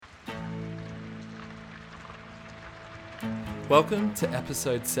Welcome to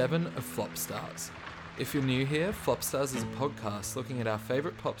episode 7 of Flopstars. If you're new here, Flopstars is a podcast looking at our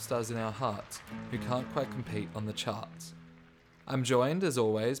favourite pop stars in our hearts who can't quite compete on the charts. I'm joined, as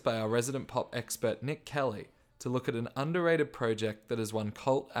always, by our resident pop expert Nick Kelly to look at an underrated project that has won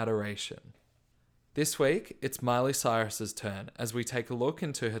cult adoration. This week, it's Miley Cyrus's turn as we take a look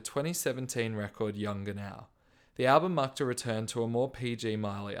into her 2017 record Younger Now. The album marked a return to a more PG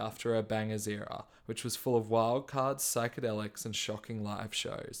Miley after her bangers era, which was full of wild cards, psychedelics, and shocking live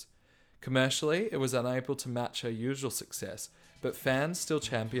shows. Commercially, it was unable to match her usual success, but fans still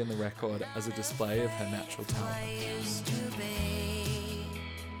champion the record as a display of her natural talent.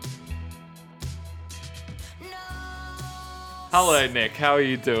 Hello, Nick. How are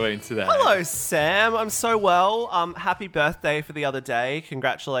you doing today? Hello, Sam. I'm so well. Happy birthday for the other day.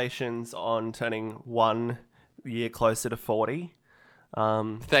 Congratulations on turning 1 year closer to 40.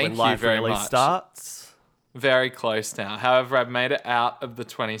 Thank when you life very really much. Starts. Very close now. However, I've made it out of the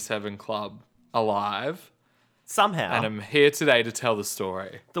 27 club alive, Somehow. and I'm here today to tell the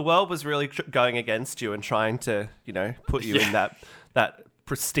story. The world was really going against you and trying to, put you in that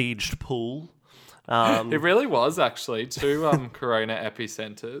prestiged pool. It really was, actually. 2 corona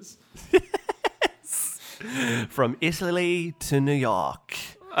epicenters. From Italy to New York.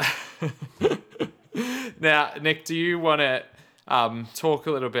 Now, Nick, do you want to talk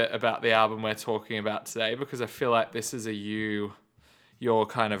a little bit about the album we're talking about today? Because I feel like this is your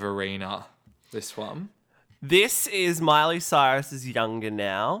kind of arena, this one. This is Miley Cyrus's Younger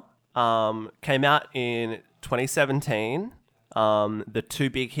Now. Came out in 2017. The 2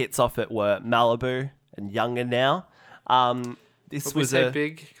 big hits off it were Malibu and Younger Now. This Would was we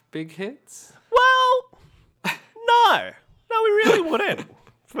say big hits? Well, no, we really wouldn't.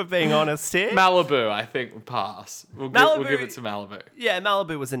 For being honest here, Malibu, I think, will pass. We'll give it to Malibu. Yeah,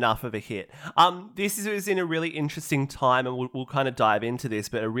 Malibu was enough of a hit. This was in a really interesting time, and we'll kind of dive into this,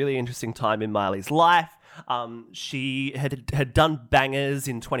 but a really interesting time in Miley's life. She had done bangers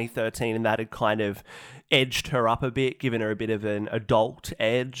in 2013, and that had kind of edged her up a bit, given her a bit of an adult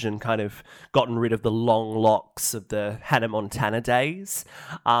edge, and kind of gotten rid of the long locks of the Hannah Montana days.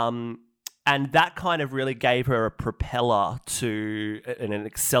 And that kind of really gave her a propeller to and an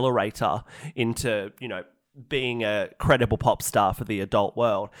accelerator into, being a credible pop star for the adult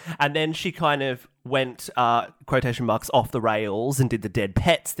world. And then she kind of went, quotation marks, off the rails and did the Dead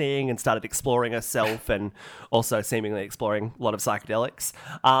Pets thing and started exploring herself and also seemingly exploring a lot of psychedelics.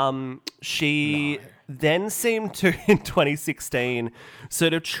 She then seemed to, in 2016,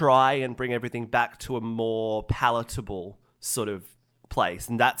 sort of try and bring everything back to a more palatable sort of place,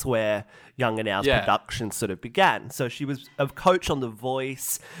 and that's where Younger Now's production sort of began. So she was a coach on The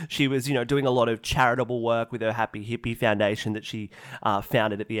Voice. She was, doing a lot of charitable work with her Happy Hippie Foundation that she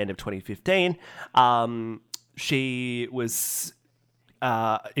founded at the end of 2015. She was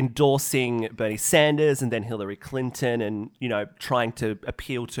endorsing Bernie Sanders and then Hillary Clinton, and trying to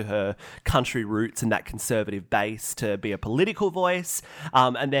appeal to her country roots and that conservative base to be a political voice.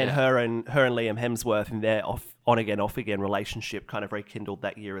 And then her and Liam Hemsworth in their on again, off again relationship kind of rekindled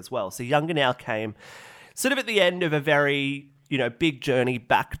that year as well. So Younger Now came sort of at the end of a very big journey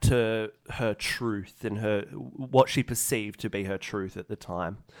back to her truth and what she perceived to be her truth at the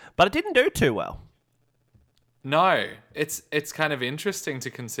time. But it didn't do too well. No, it's kind of interesting to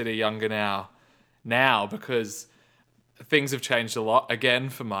consider Younger now because things have changed a lot again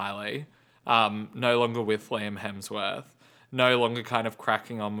for Miley. No longer with Liam Hemsworth, no longer kind of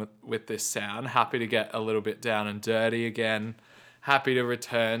cracking on with this sound. Happy to get a little bit down and dirty again. Happy to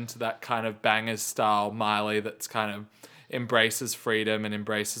return to that kind of bangers style Miley that's kind of embraces freedom and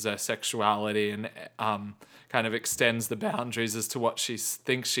embraces her sexuality and kind of extends the boundaries as to what she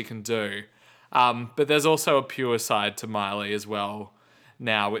thinks she can do. But there's also a pure side to Miley as well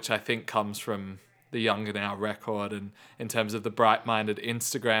now, which I think comes from the Younger Now record, and in terms of the bright-minded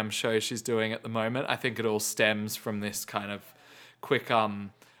Instagram show she's doing at the moment, I think it all stems from this kind of quick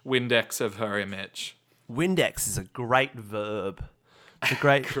Windex of her image. Windex is a great verb. It's a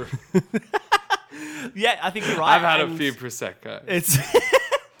great... Yeah, I think you're right. I've had a few Prosecco. It's...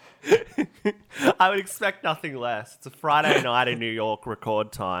 I would expect nothing less. It's a Friday night in New York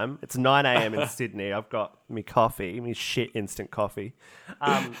record time. It's 9 a.m. in Sydney. I've got me coffee, me shit instant coffee.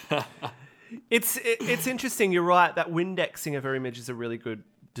 It's interesting. You're right. That Windexing of her image is a really good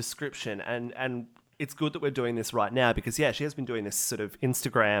description, and it's good that we're doing this right now because she has been doing this sort of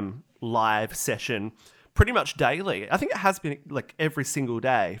Instagram live session pretty much daily. I think it has been like every single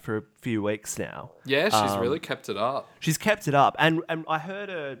day for a few weeks now. Yeah, she's really kept it up. She's kept it up, and I heard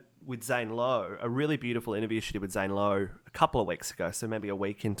her with Zane Lowe, a really beautiful interview she did with Zane Lowe a couple of weeks ago, so maybe a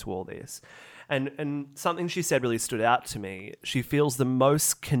week into all this. And something she said really stood out to me. She feels the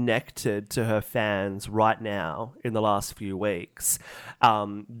most connected to her fans right now in the last few weeks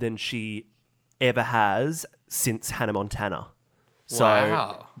than she ever has since Hannah Montana. So,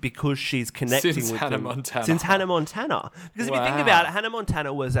 Wow. because she's connecting Since with Hannah them Montana. since Hannah Montana. Because if you think Wow. about it, Hannah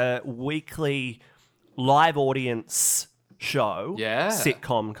Montana was a weekly live audience show, Yeah.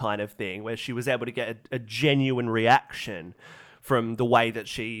 sitcom kind of thing, where she was able to get a genuine reaction from the way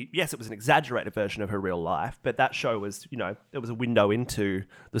that yes, it was an exaggerated version of her real life, but that show was, it was a window into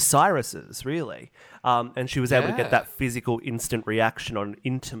the Cyruses, really. And she was able to Yeah. get that physical, instant reaction on an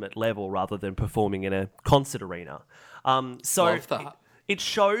intimate level rather than performing in a concert arena. So Love that. it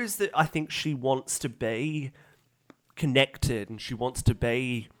shows that I think she wants to be connected and she wants to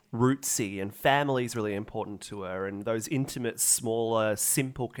be rootsy, and family is really important to her, and those intimate, smaller,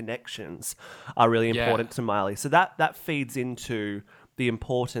 simple connections are really important to Miley. So that feeds into the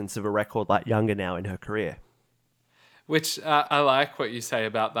importance of a record like Younger Now in her career. Which I like what you say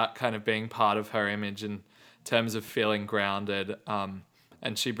about that kind of being part of her image in terms of feeling grounded.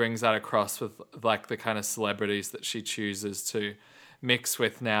 And she brings that across with like the kind of celebrities that she chooses to mix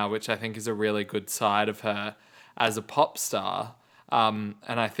with now, which I think is a really good side of her as a pop star. And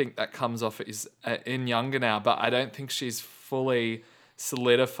I think that comes off in Younger Now, but I don't think she's fully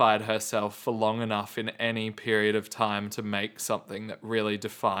solidified herself for long enough in any period of time to make something that really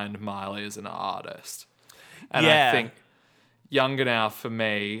defined Miley as an artist. And I think Younger Now for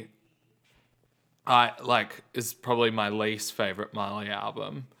me, is probably my least favorite Miley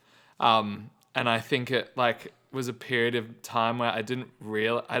album. And I think it was a period of time where I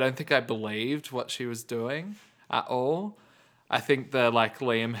don't think I believed what she was doing at all. I think the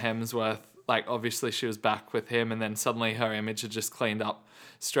Liam Hemsworth, obviously she was back with him, and then suddenly her image had just cleaned up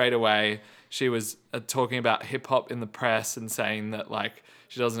straight away. She was talking about hip hop in the press and saying that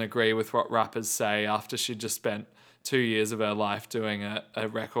she doesn't agree with what rappers say after she just spent 2 years of her life doing a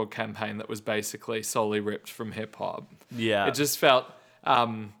record campaign that was basically solely ripped from hip hop. Yeah. It just felt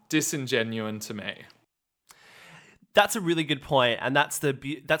disingenuine to me. That's a really good point, and that's the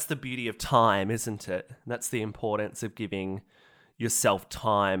beauty of time, isn't it? That's the importance of giving yourself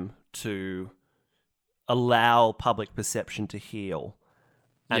time to allow public perception to heal.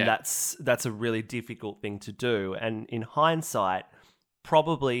 And that's a really difficult thing to do. And in hindsight,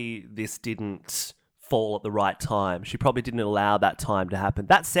 probably this didn't fall at the right time. She probably didn't allow that time to happen.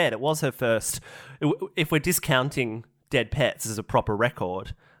 That said, it was her first, if we're discounting Dead Pets as a proper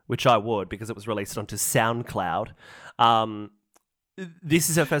record, which I would because it was released onto SoundCloud, this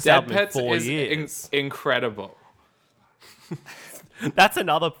is her first Dead album Pets in 4 is years. Incredible. That's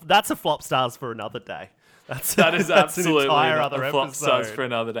a Flop Stars for another day. That is that's absolutely an entire not other a Flop episode. Stars for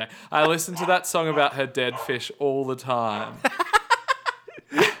another day. I listen to that song about her dead fish all the time.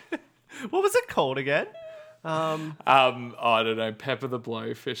 What was it called again? I don't know, Pepper the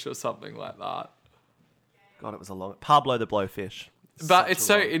Blowfish or something like that. God, it was a long... Pablo the Blowfish. But it's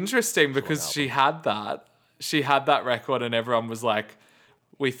so interesting because she had that record and everyone was like,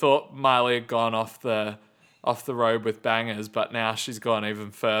 we thought Miley had gone off the road with bangers, but now she's gone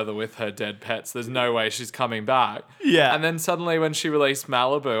even further with her Dead Pets. There's no way she's coming back. Yeah. And then suddenly when she released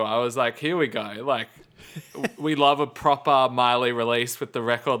Malibu, I was like, here we go. We love a proper Miley release with the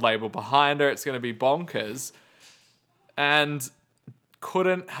record label behind her. It's going to be bonkers. And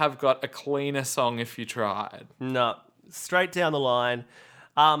couldn't have got a cleaner song if you tried. No, straight down the line.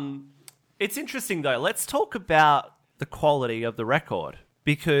 It's interesting, though. Let's talk about the quality of the record.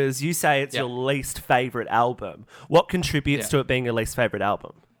 Because you say it's your least favourite album. What contributes to it being your least favourite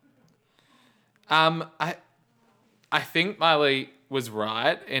album? I think Miley was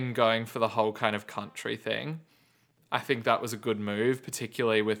right in going for the whole kind of country thing. I think that was a good move,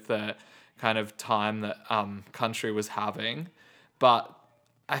 particularly with the kind of time that country was having. But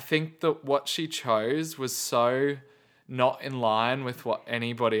I think that what she chose was so not in line with what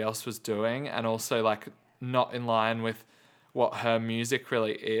anybody else was doing, and also not in line with what her music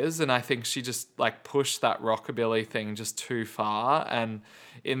really is. And I think she just pushed that rockabilly thing just too far, and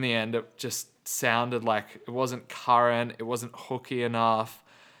in the end it just sounded like it wasn't current, it wasn't hooky enough.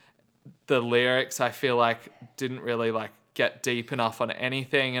 The lyrics I feel didn't really get deep enough on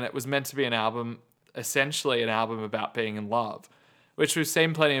anything, and it was meant to be essentially an album about being in love, which we've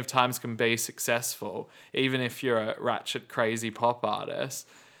seen plenty of times can be successful even if you're a ratchet crazy pop artist.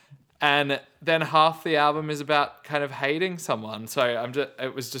 And then half the album is about kind of hating someone. So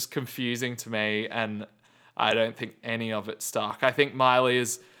it was just confusing to me, and I don't think any of it stuck. I think Miley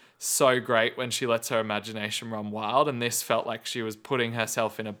is so great when she lets her imagination run wild, and this felt like she was putting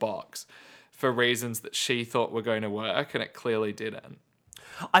herself in a box for reasons that she thought were going to work, and it clearly didn't.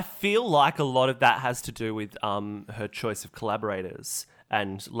 I feel like a lot of that has to do with her choice of collaborators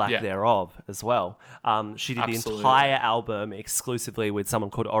and lack thereof as well. She did the entire album exclusively with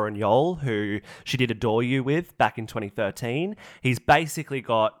someone called Oren Yol, who she did Adore You with back in 2013. He's basically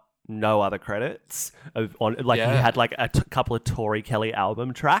got no other credits. He had like a couple of Tori Kelly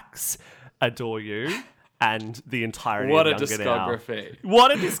album tracks, Adore You, and the entirety What of a Younger Now. discography.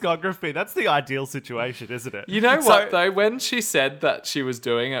 What a discography. That's the ideal situation, isn't it? You know what, though? When she said that she was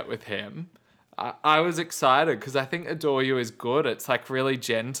doing it with him, I was excited because I think Adore You is good. It's like really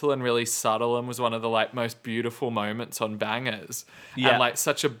gentle and really subtle, and was one of the like most beautiful moments on Bangers. Yeah. And like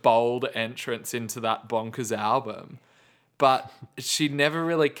such a bold entrance into that bonkers album. But she never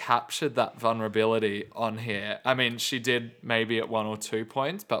really captured that vulnerability on here. I mean, she did maybe at 1 or 2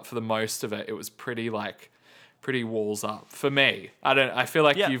 points, but for the most of it, it was pretty walls up for me. I feel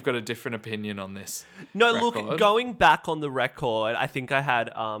like you've got a different opinion on this. No, record. Look, going back on the record, I think I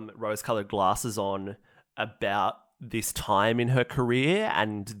had rose-colored glasses on about this time in her career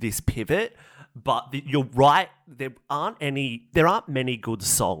and this pivot. But you're right, there aren't many good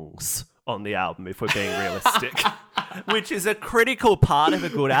songs on the album, if we're being realistic. Which is a critical part of a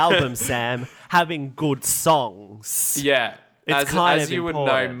good album, Sam, having good songs. Yeah. It's as you would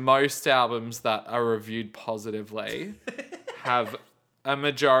know, most albums that are reviewed positively have a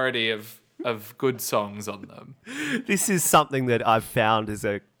majority of good songs on them. This is something that I've found is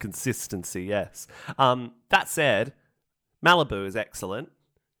a consistency, yes. That said, Malibu is excellent.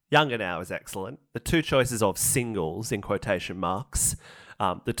 Younger Now is excellent. The two choices of singles, in quotation marks,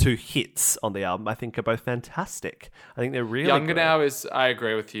 the two hits on the album, I think, are both fantastic. I think they're really Younger good. Now I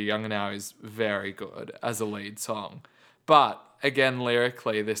agree with you. Younger Now is very good as a lead song. But again,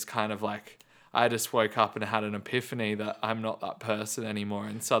 lyrically, this kind of like, I just woke up and had an epiphany that I'm not that person anymore,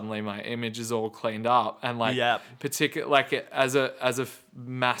 and suddenly my image is all cleaned up. And like, as a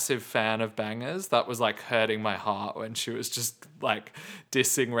massive fan of Bangers, that was like hurting my heart when she was just like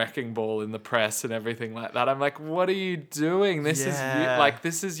dissing Wrecking Ball in the press and everything like that. I'm like, what are you doing? This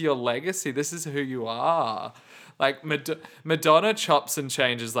is your legacy. This is who you are. Like Madonna chops and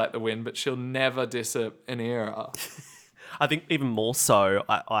changes like the wind, but she'll never diss an era. I think even more so,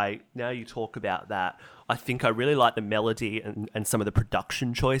 I now you talk about that, I think I really like the melody and some of the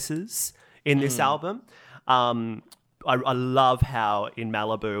production choices in this album. I love how in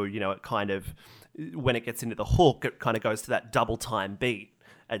Malibu, it kind of, when it gets into the hook, it kind of goes to that double time beat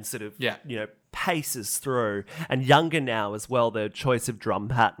and sort of, paces through. And Younger Now as well, the choice of drum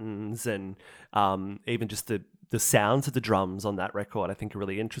patterns and even just the sounds of the drums on that record, I think are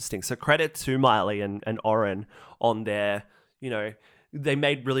really interesting. So credit to Miley and Oren on their, they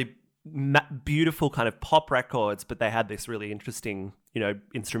made really beautiful kind of pop records, but they had this really interesting,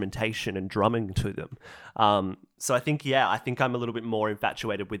 instrumentation and drumming to them. So I think I'm a little bit more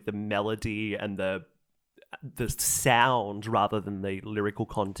infatuated with the melody and the sound rather than the lyrical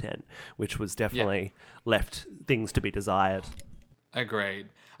content, which was definitely left things to be desired. Agreed.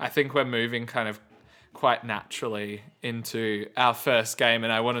 I think we're moving kind of quite naturally into our first game,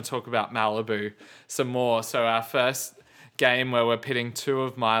 and I want to talk about Malibu some more. So our first game where we're pitting two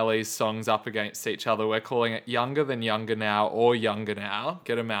of Miley's songs up against each other, we're calling it Younger Than Younger Now or Younger Now.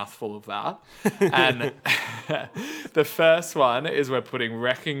 Get a mouthful of that. And the first one is we're putting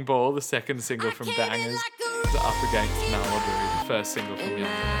Wrecking Ball, the second single from Bangers, up against Malibu, the first single from Younger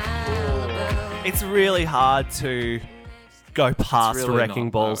Now. It's really hard to go past really Wrecking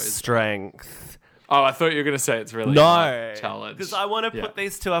not, Ball's though, is it? strength. Oh, I thought you were going to say it's really not challenge. Because I want to put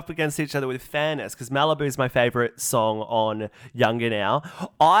these two up against each other with fairness, because Malibu is my favourite song on Younger Now.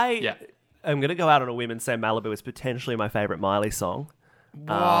 I'm going to go out on a whim and say Malibu is potentially my favourite Miley song.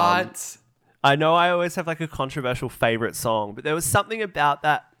 What? I know I always have like a controversial favourite song, but there was something about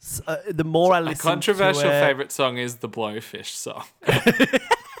that. The more I listened to it... A controversial favourite song is the Blowfish song.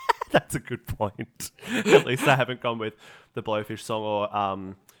 That's a good point. At least I haven't gone with the Blowfish song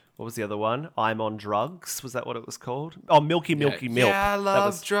or... what was the other one? I'm on Drugs. Was that what it was called? Oh, Milky Milk. Yeah, I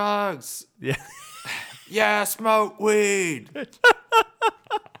love drugs. Yeah. Yeah, smoke weed.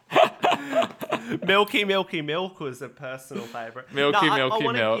 Milky Milk was a personal favourite. I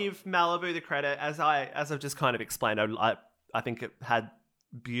want to Milk. give Malibu the credit. As I've just kind of explained, I think it had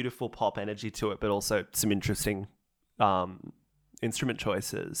beautiful pop energy to it, but also some interesting instrument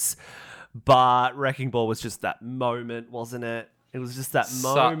choices. But Wrecking Ball was just that moment, wasn't it? It was just that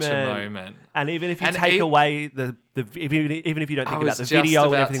Such a moment. And even if you And take it- away even if you don't think about was the just video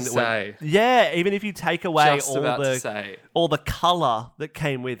and about everything to that say. went, yeah, even if you take away Just about to say. all the color that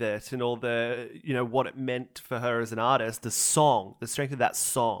came with it and all the what it meant for her as an artist, the strength of that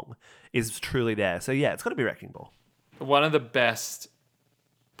song is truly there. So yeah, it's got to be Wrecking Ball. One of the best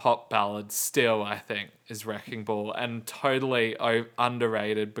pop ballads still, I think, is Wrecking Ball, and totally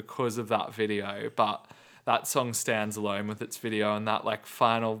underrated because of that video. But that song stands alone with its video, and that like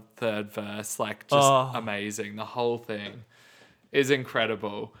final third verse, like just amazing. The whole thing is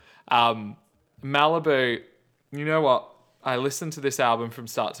incredible. Malibu, you know what? I listened to this album from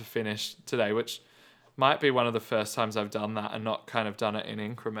start to finish today, which might be one of the first times I've done that and not kind of done it in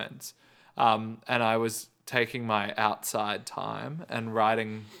increments. And I was taking my outside time and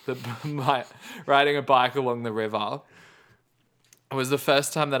riding a bike along the river. It was the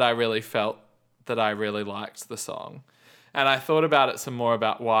first time that I really felt that I really liked the song. And I thought about it some more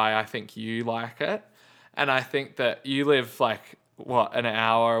about why I think you like it. And I think that you live like, an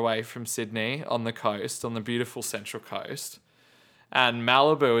hour away from Sydney on the coast, on the beautiful Central Coast. And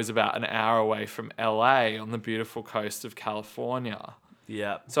Malibu is about an hour away from LA on the beautiful coast of California.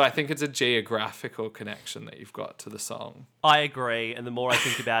 Yeah. So I think it's a geographical connection that you've got to the song. I agree, and the more I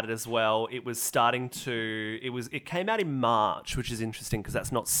think about it as well, it came out in March, which is interesting because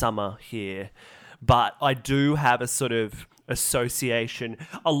that's not summer here. But I do have a sort of association.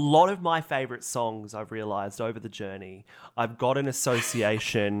 A lot of my favorite songs, I've realized over the journey, I've got an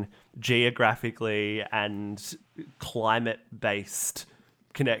association geographically and climate-based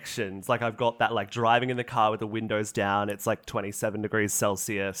connections. Like I've got that, like driving in the car with the windows down, it's like 27 degrees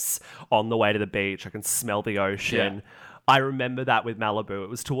Celsius on the way to the beach. I can smell the ocean. Yeah. I remember that with Malibu. It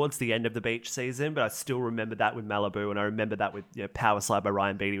was towards the end of the beach season, but I still remember that with Malibu, and I remember that with Power Slide by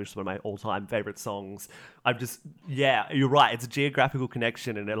Ryan Beatty, which is one of my all-time favorite songs. You're right. It's a geographical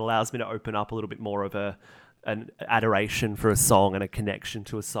connection, and it allows me to open up a little bit more of an adoration for a song and a connection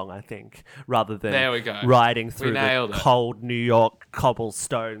to a song, I think, rather than There we go. riding through the nailed it. cold New York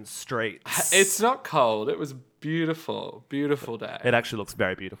cobblestone streets. It's not cold. It was beautiful, beautiful day. It actually looks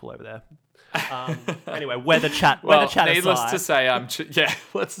very beautiful over there. Anyway, weather chat Needless aside. to say,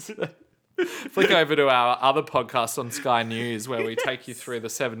 let's flick over to our other podcast on Sky News where we take you through the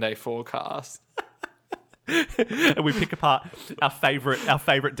 7-day forecast. And we pick apart our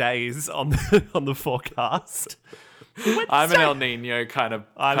favorite days on the forecast. I'm an El Nino kind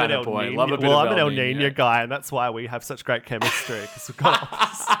of boy. Love a bit of I'm an El El Nino Nino guy, and that's why we have such great chemistry, because we've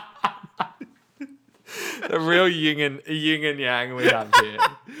got a real yin and yang we have here.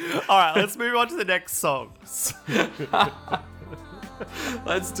 All right, let's move on to the next songs.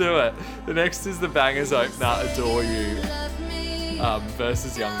 Let's do it. The next is the Bangers opener, Adore You,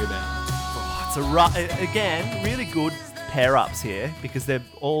 versus Younger Now. It's again, really good pair-ups here because they're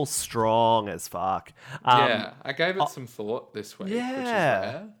all strong as fuck. I gave it some thought this week,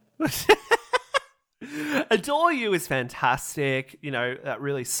 yeah. which is rare. Adore You is fantastic. That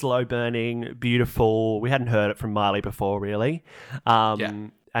really slow burning, beautiful. We hadn't heard it from Miley before, really.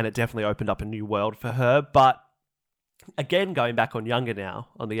 And it definitely opened up a new world for her. But again, going back on Younger Now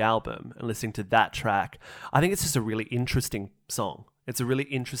on the album and listening to that track, I think it's just a really interesting song. It's a really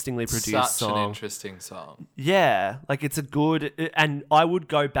interestingly produced song. Such an interesting song. Yeah, like it's a good, and I would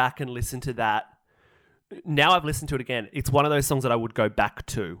go back and listen to that. Now I've listened to it again. It's one of those songs that I would go back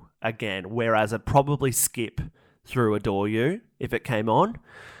to again, whereas I'd probably skip through Adore You if it came on.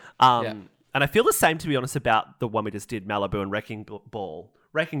 And I feel the same, to be honest, about the one we just did, Malibu and Wrecking Ball.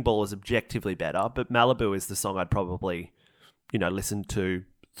 Wrecking Ball is objectively better, but Malibu is the song I'd probably, listen to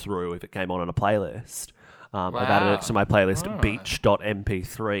through if it came on a playlist. I've added it to my playlist,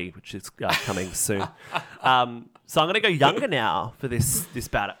 beach.mp3, which is coming soon. So I'm going to go Younger Now for this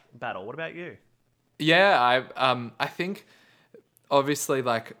battle. What about you? Yeah, I think obviously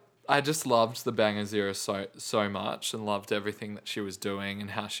like I just loved the Bangers era so much and loved everything that she was doing and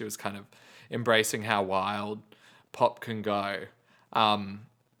how she was kind of embracing how wild pop can go.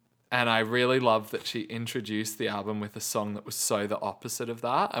 And I really loved that she introduced the album with a song that was so the opposite of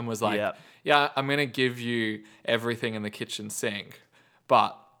that and was like, I'm going to give you everything in the kitchen sink,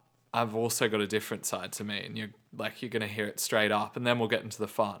 but I've also got a different side to me, and you're going to hear it straight up, and then we'll get into the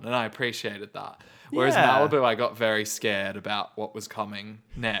fun. And I appreciated that. Whereas Malibu, I got very scared about what was coming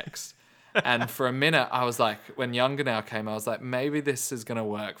next. And for a minute, I was like, when Younger Now came, I was like, maybe this is going to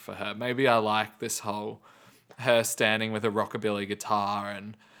work for her. Maybe I like this whole her standing with a rockabilly guitar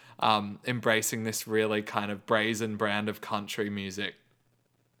and embracing this really kind of brazen brand of country music,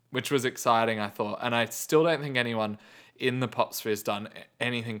 which was exciting, I thought. And I still don't think anyone in the pop sphere has done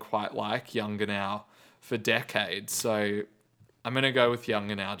anything quite like Younger Now for decades. So I'm gonna go with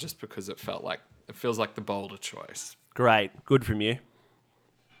Younger Now just because it feels like the bolder choice. Great. Good from you.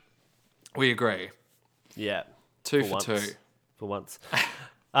 We agree. Yeah. Two for once. two. For once.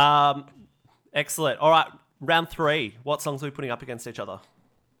 Excellent. All right. Round 3. What songs are we putting up against each other?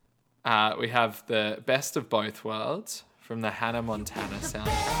 We have the Best of Both Worlds from the Hannah Montana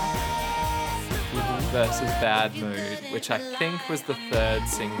soundtrack versus Bad Mood, which I think was the 3rd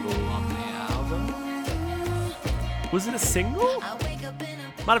single on the album. Was it a single?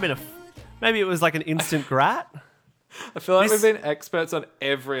 Might have been maybe it was like an instant grat. I feel like we've been experts on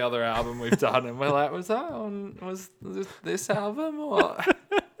every other album we've done, and we're like, was this album or?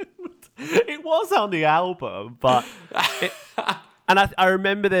 It was on the album, but and I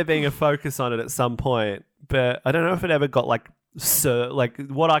remember there being a focus on it at some point, but I don't know if it ever got like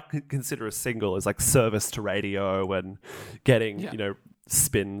what I consider a single is like service to radio and getting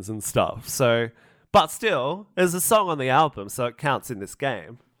spins and stuff. So, but still, there's a song on the album, so it counts in this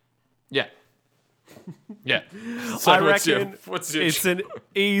game. Yeah. Yeah. So I reckon it's an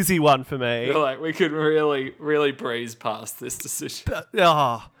easy one for me. You're like, we could really, really breeze past this decision.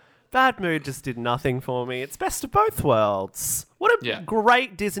 Bad Mood just did nothing for me. It's Best of Both Worlds. What a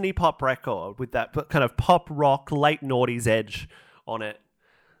great Disney pop record with that kind of pop rock, late noughties edge on it.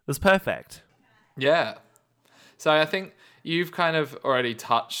 It was perfect. Yeah. So I think you've kind of already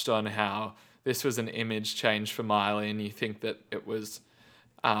touched on how this was an image change for Miley, and you think that it was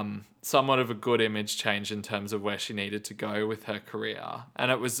somewhat of a good image change in terms of where she needed to go with her career.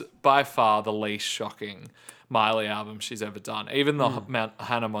 And it was by far the least shocking Miley album she's ever done. Even the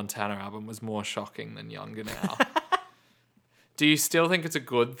Hannah Montana album was more shocking than Younger Now. Do you still think it's a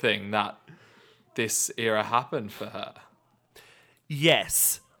good thing that this era happened for her?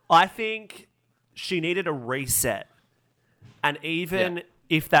 Yes. I think she needed a reset. And even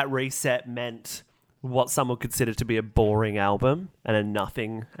if that reset meant what some would consider to be a boring album and a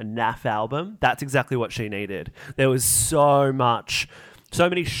naff album, that's exactly what she needed. There was so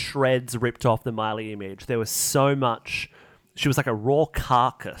many shreds ripped off the Miley image. There was so much. She was like a raw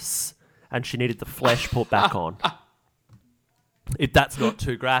carcass, and she needed the flesh put back on. If that's not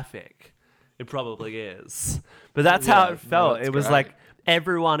too graphic, it probably is. But that's how it felt. It was like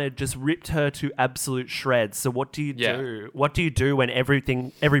everyone had just ripped her to absolute shreds. So what do you do? What do you do when every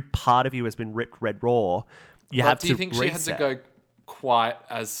part of you has been ripped red raw? You have to reset. Do you think she had to go quite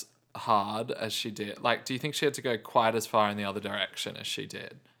as hard as she did? Like, do you think she had to go quite as far in the other direction as she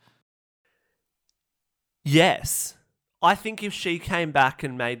did? Yes. I think if she came back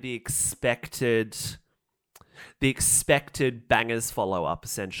and made the expected bangers follow-up,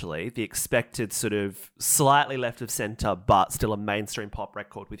 essentially, the expected sort of slightly left of centre but still a mainstream pop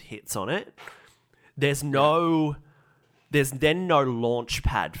record with hits on it, there's then no launch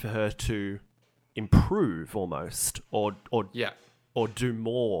pad for her to improve almost or do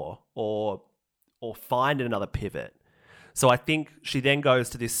more or find another pivot. So I think she then goes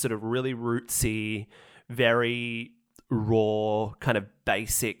to this sort of really rootsy, very raw, kind of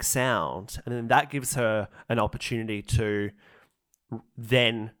basic sound. And then that gives her an opportunity to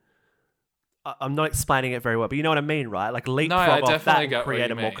then... I'm not explaining it very well, but you know what I mean, right? Like leapfrog off that and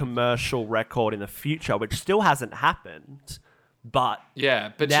create a more commercial record in the future, which still hasn't happened. But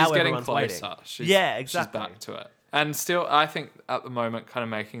but now she's getting closer. Exactly. She's back to it. And still, I think at the moment, kind of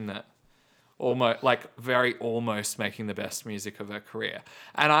making that almost making the best music of her career.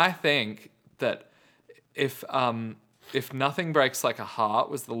 And I think that if Nothing Breaks Like a Heart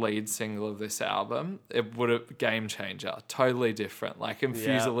was the lead single of this album, it would have game changer, totally different. Like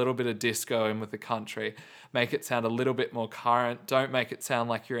infuse a little bit of disco in with the country, make it sound a little bit more current. Don't make it sound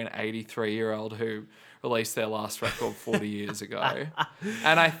like you're an 83-year-old who released their last record 40 years ago.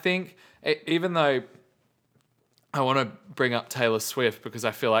 And I think even though I want to bring up Taylor Swift because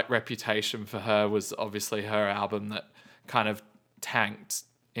I feel like Reputation for her was obviously her album that kind of tanked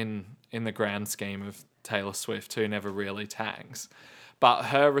in the grand scheme of Taylor Swift, who never really tanks. But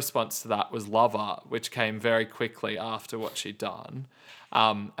her response to that was Lover, which came very quickly after what she'd done,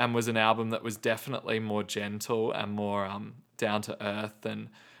 and was an album that was definitely more gentle and more down to earth than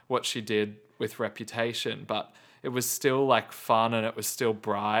what she did with Reputation. But it was still like fun, and it was still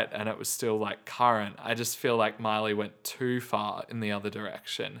bright, and it was still like current. I just feel like Miley went too far in the other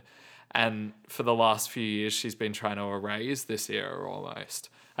direction. And for the last few years, she's been trying to erase this era almost.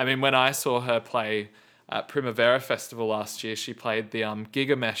 I mean, when I saw her play at Primavera Festival last year, she played the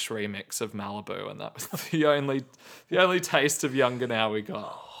Gigamesh remix of Malibu, and that was the only taste of Younger Now we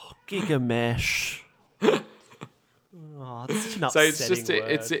got. Oh, Gigamesh. That's such an upsetting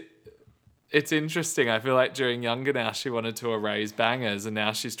word. it's interesting. I feel like during Younger Now, she wanted to erase bangers, and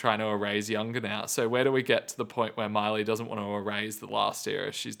now she's trying to erase Younger Now. So where do we get to the point where Miley doesn't want to erase the last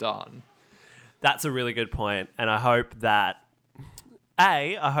era she's done? That's a really good point, and I hope that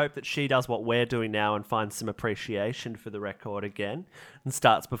I hope that she does what we're doing now and finds some appreciation for the record again and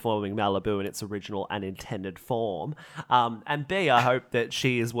starts performing Malibu in its original and intended form. And B, I hope that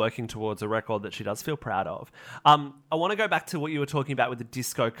she is working towards a record that she does feel proud of. I want to go back to what you were talking about with the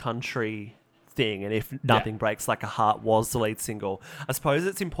disco country thing, and if Nothing Breaks Like a Heart was the lead single. I suppose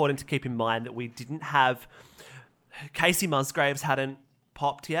it's important to keep in mind that we didn't have... Casey Musgraves hadn't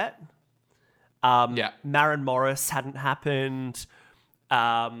popped yet. Maren Morris hadn't happened.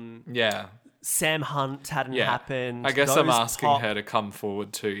 Sam Hunt hadn't happened. I guess I'm asking her to come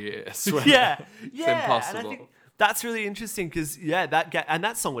forward 2 years. It's impossible. And I think that's really interesting because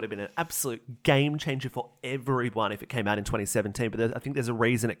that song would have been an absolute game changer for everyone if it came out in 2017. But I think there's a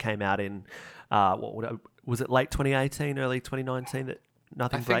reason it came out in was it late 2018, early 2019 that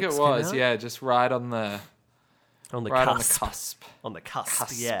Nothing Breaks. I think it was, just right on the cusp. On the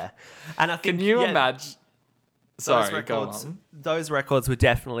cusp, yeah. And I think, can you imagine? Sorry, go on. Those records were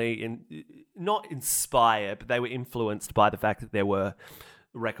definitely not inspired, but they were influenced by the fact that there were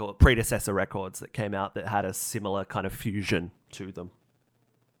predecessor records that came out that had a similar kind of fusion to them.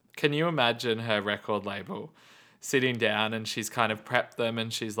 Can you imagine her record label sitting down and she's kind of prepped them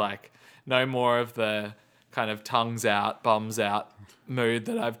and she's like, no more of the kind of tongues out, bums out mood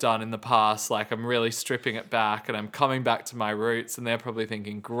that I've done in the past. Like, I'm really stripping it back and I'm coming back to my roots, and they're probably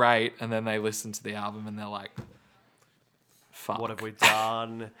thinking, great. And then they listen to the album and they're like, fuck. What have we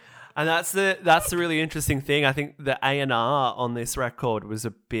done? And that's the really interesting thing. I think the A&R on this record was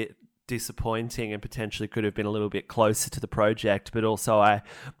a bit disappointing and potentially could have been a little bit closer to the project, but also I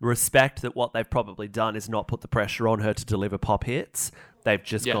respect that what they've probably done is not put the pressure on her to deliver pop hits. They've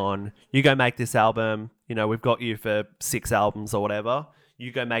just gone, you go make this album, we've got you for 6 albums or whatever.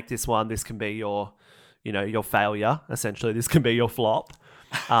 You go make this one. This can be your failure, essentially. This can be your flop.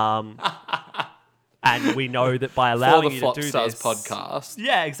 And we know that by allowing you to do this... podcast.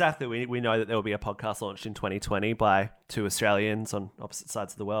 Yeah, exactly. We know that there will be a podcast launched in 2020 by 2 Australians on opposite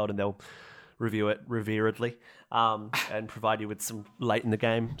sides of the world, and they'll review it reveredly and provide you with some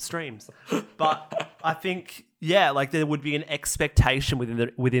late-in-the-game streams. But I think, there would be an expectation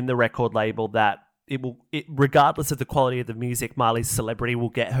within the record label that regardless of the quality of the music, Miley's celebrity will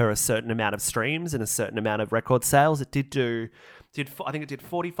get her a certain amount of streams and a certain amount of record sales. It did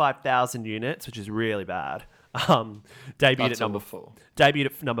 45,000 units, which is really bad. Debuted at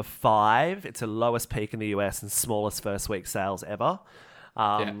number 5. It's the lowest peak in the US and smallest first week sales ever.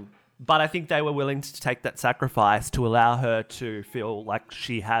 But I think they were willing to take that sacrifice to allow her to feel like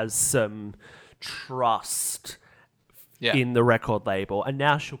she has some trust in the record label. And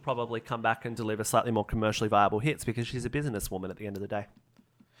now she'll probably come back and deliver slightly more commercially viable hits because she's a businesswoman at the end of the day.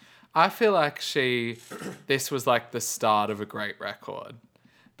 I feel like this was like the start of a great record,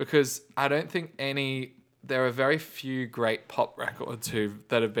 because I don't think there are very few great pop records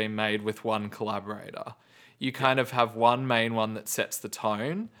that have been made with one collaborator. You kind of have one main one that sets the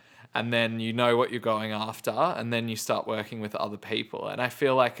tone, and then you know what you're going after, and then you start working with other people. And I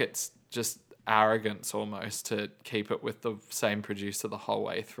feel like it's just arrogance almost to keep it with the same producer the whole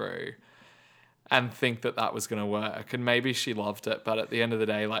way through and think that was going to work. And maybe she loved it, but at the end of the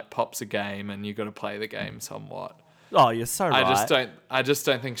day, like, pop's a game and you got to play the game somewhat. Oh, you're so right. I just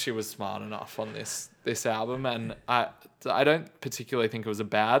don't think she was smart enough on this album, and I don't particularly think it was a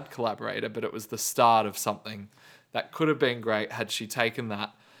bad collaborator, but it was the start of something that could have been great had she taken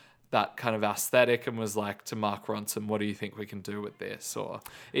that kind of aesthetic and was like to Mark Ronson, what do you think we can do with this? Or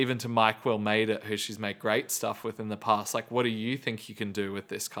even to Mike Will Made It, who she's made great stuff with in the past. Like, what do you think you can do with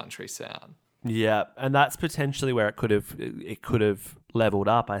this country sound? Yeah, and that's potentially where it could have leveled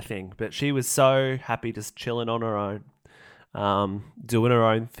up, I think. But she was so happy just chilling on her own, doing her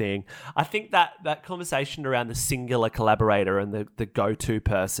own thing. I think that conversation around the singular collaborator and the go-to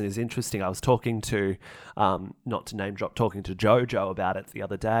person is interesting. I was talking to, not to name drop, talking to Jojo about it the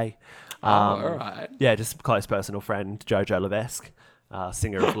other day. All right. Yeah, just close personal friend, Jojo Levesque,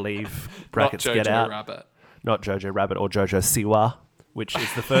 singer of Leave, brackets Not Get Jojo Out. Rabbit. Not Jojo Rabbit or Jojo Siwa, which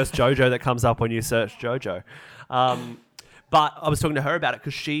is the first Jojo that comes up when you search Jojo. But I was talking to her about it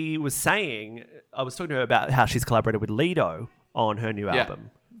because she was saying, I was talking to her about how she's collaborated with Lido on her new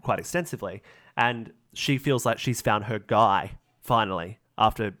album quite extensively. And she feels like she's found her guy, finally,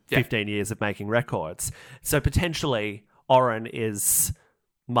 after 15 years of making records. So potentially, Oren is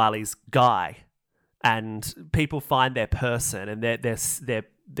Miley's guy. And people find their person and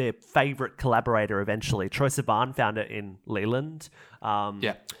their favourite collaborator eventually. Troye Sivan found it in Leland.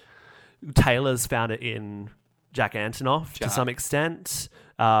 Taylor's found it in Jack Antonoff to some extent.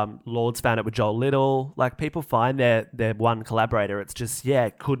 Lord's found it with Joel Little. Like, people find their one collaborator. It's just,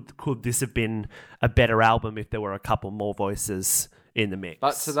 could this have been a better album if there were a couple more voices in the mix?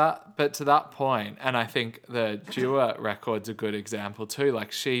 But to that point, and I think the Dua record's a good example too.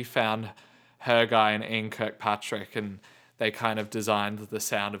 Like, she found her guy in Ian Kirkpatrick, and they kind of designed the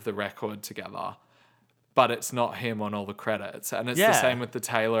sound of the record together. But it's not him on all the credits, and it's the same with the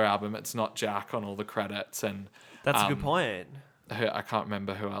Taylor album. It's not Jack on all the credits, and that's a good point. I can't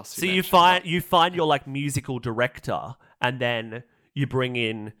remember who else. So you find your like musical director, and then you bring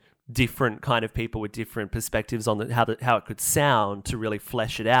in different kind of people with different perspectives on how it could sound to really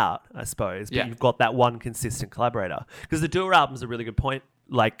flesh it out, I suppose. But you've got that one consistent collaborator. Because the Dua album's a really good point.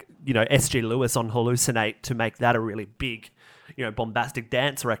 Like, S.G. Lewis on Hallucinate to make that a really big, bombastic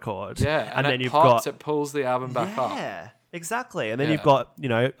dance record. Yeah, and then it pulls the album back up. Yeah, exactly. And then you've got,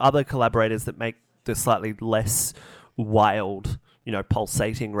 other collaborators that make the slightly less wild,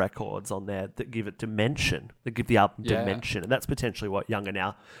 pulsating records on there that give it dimension, that give the album dimension. And that's potentially what Younger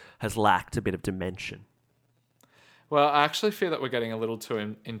Now has lacked, a bit of dimension. Well, I actually feel that we're getting a little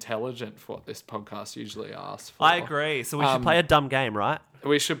too intelligent for what this podcast usually asks for. I agree. So we should play a dumb game, right?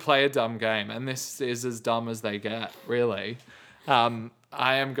 We should play a dumb game, and this is as dumb as they get, really. I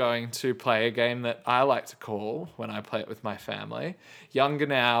am going to play a game that I like to call, when I play it with my family, Younger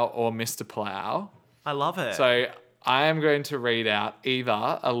Now or Mr. Plow. I love it. So I am going to read out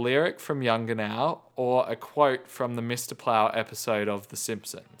either a lyric from Younger Now or a quote from the Mr. Plow episode of The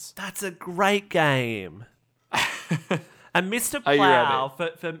Simpsons. That's a great game. And Mr. Are you Plow,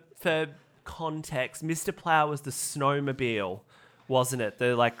 for context, Mr. Plow was the snowmobile, wasn't it?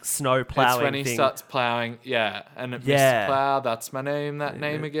 The like snow plowing It's when he thing. starts plowing, and Mr. Plow, that's my name. That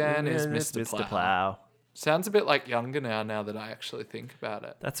name again is Mr. Plow. Sounds a bit like Younger Now that I actually think about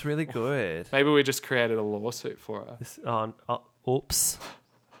it. That's really good. Maybe we just created a lawsuit for her. Oops.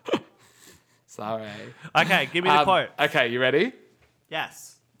 Sorry. Okay, give me the quote. Okay, you ready?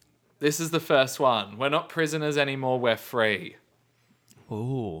 Yes. This is the first one. We're not prisoners anymore, we're free.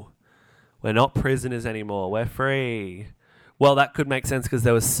 Ooh. We're not prisoners anymore, we're free. Well, that could make sense because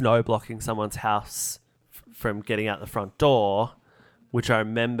there was snow blocking someone's house from getting out the front door, which I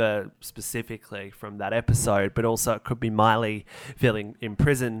remember specifically from that episode, but also it could be Miley feeling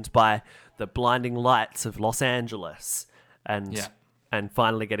imprisoned by the blinding lights of Los Angeles and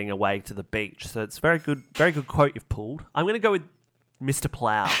finally getting away to the beach. So it's very good quote you've pulled. I'm going to go with Mr.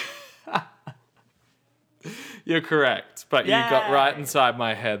 Plow. You're correct, but you got right inside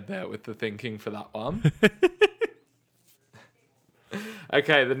my head there with the thinking for that one.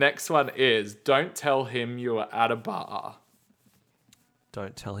 Okay, the next one is, don't tell him you were at a bar.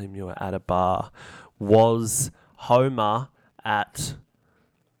 Don't tell him you were at a bar. Was Homer at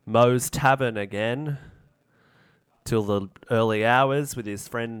Moe's Tavern again till the early hours with his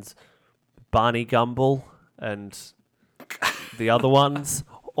friends Barney Gumble and the other ones?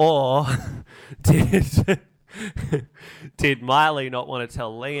 Or did Miley not want to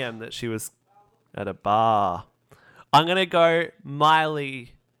tell Liam that she was at a bar? I'm going to go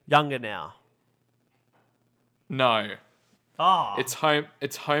Miley Younger Now. No. Oh.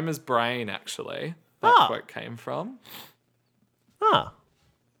 It's Homer's brain, actually. That quote came from.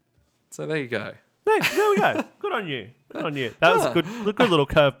 So there you go. There we go. Good on you. Good on you. That was a good little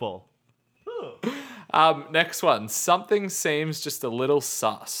curveball. Next one. Something seems just a little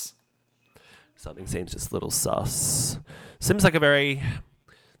sus. Something seems just a little sus. Seems like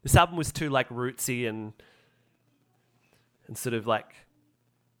this album was too like rootsy and sort of like,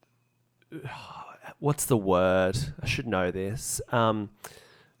 what's the word? I should know this. Not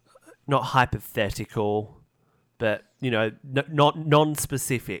hypothetical, but not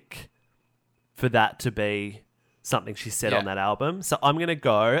non-specific for that to be something she said on that album. So I'm going to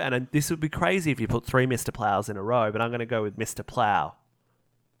go, and this would be crazy if you put 3 Mr. Plows in a row, but I'm going to go with Mr. Plow.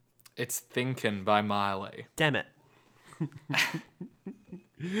 It's Thinkin' by Miley. Damn it.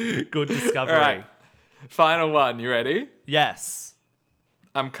 Good discovery. All right. Final one. You ready? Yes.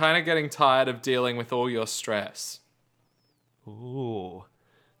 I'm kind of getting tired of dealing with all your stress. Ooh.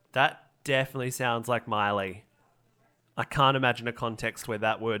 That definitely sounds like Miley. I can't imagine a context where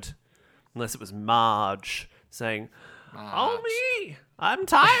that would, unless it was Marge saying, "Oh me, I'm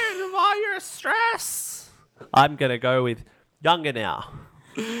tired of all your stress." I'm going to go with Younger Now.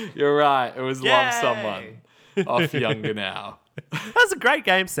 You're right. It was Love Someone off Younger Now. That was a great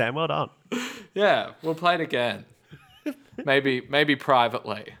game, Sam. Well done. Yeah, we'll play it again. Maybe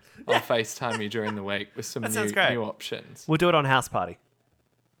privately. I'll FaceTime you during the week with some new options. We'll do it on House Party.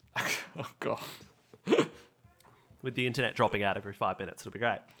 Oh, God. With the internet dropping out every 5 minutes. It'll be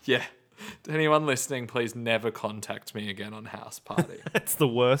great. Yeah. To anyone listening, please never contact me again on House Party. It's the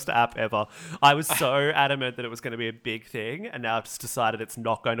worst app ever. I was so adamant that it was going to be a big thing, and now I've just decided it's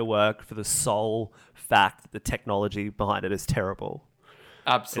not going to work for the sole fact that the technology behind it is terrible.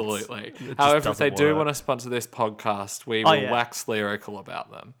 Absolutely. It just However, if doesn't they do work. want to sponsor this podcast, we will yeah. wax lyrical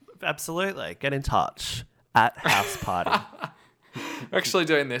about them. Absolutely. Get in touch at House Party. We're actually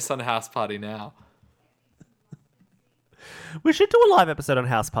doing this on House Party now. We should do a live episode on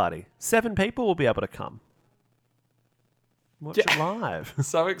House Party. 7 people will be able to come. Watch it live.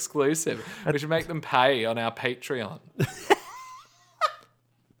 So exclusive. We should make them pay on our Patreon.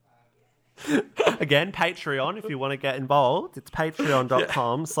 Again, Patreon, if you want to get involved, it's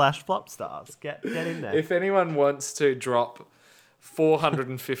patreon.com/flopstars. Get in there. If anyone wants to drop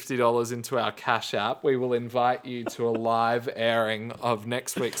 $450 into our Cash App, we will invite you to a live airing of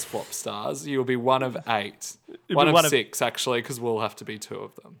next week's Flop Stars. You'll be one of 8. One of 6, actually, because we'll have to be 2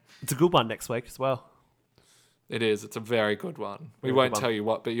 of them. It's a good one next week as well. It is. It's a very good one. We won't tell you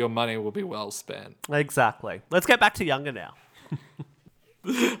what, but your money will be well spent. Exactly. Let's get back to Younger now.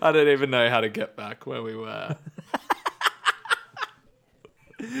 I don't even know how to get back where we were.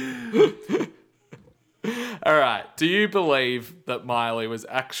 All right. Do you believe that Miley was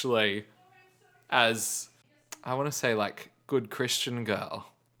actually as, I want to say, like, good Christian girl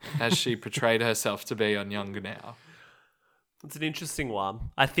as she portrayed herself to be on Younger Now? It's an interesting one.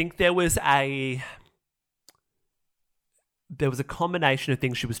 I think there was a combination of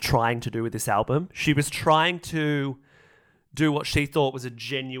things she was trying to do with this album. She was trying to do what she thought was a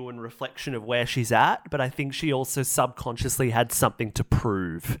genuine reflection of where she's at, but I think she also subconsciously had something to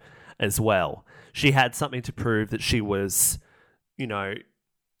prove as well. She had something to prove that she was,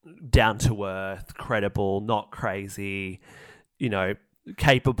 down to earth, credible, not crazy,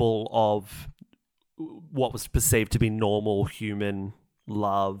 capable of what was perceived to be normal human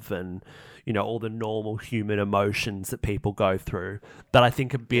love and, all the normal human emotions that people go through. But I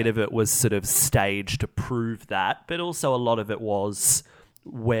think a bit of it was sort of staged to prove that, but also a lot of it was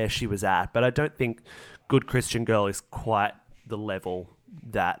where she was at. But I don't think Good Christian Girl is quite the level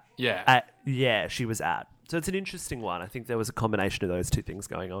that she was at. So it's an interesting one. I think there was a combination of those two things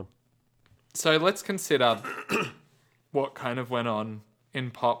going on. So let's consider what kind of went on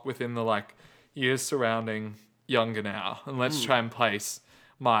in pop within the years surrounding Younger Now, and let's try and place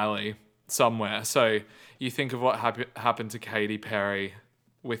Miley somewhere. So you think of what happened to Katy Perry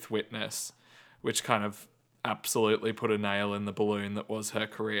with Witness, which kind of absolutely put a nail in the balloon that was her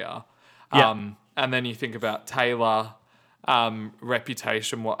career. And then you think about Taylor,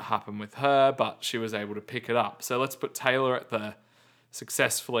 Reputation, what happened with her, but she was able to pick it up. So let's put Taylor at the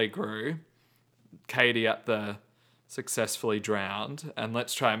successfully grew, Katy at the successfully drowned, and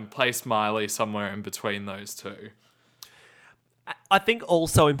let's try and place Miley somewhere in between those two. I think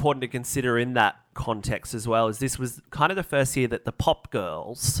also important to consider in that context as well is this was kind of the first year that the pop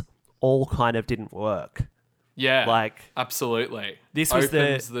girls all kind of didn't work. Yeah, absolutely. This was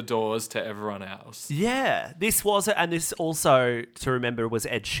opens the doors to everyone else. Yeah, this was, and this also to remember was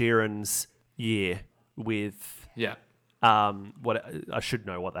Ed Sheeran's year with what I should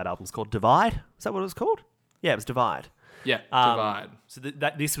know what that album's called. Divide? Is that what it was called? Yeah, it was Divide. Yeah, Divide. So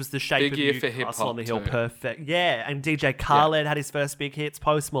this was the shape big of year you, for hip Castle hop on the Hill, too. perfect. Yeah, and DJ Khaled had his first big hits.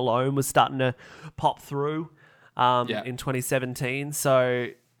 Post Malone was starting to pop through in 2017. So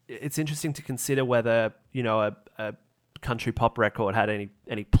it's interesting to consider whether a country pop record had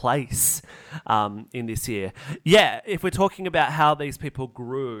any place in this year. Yeah, if we're talking about how these people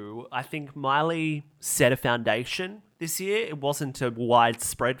grew, I think Miley set a foundation this year. It wasn't a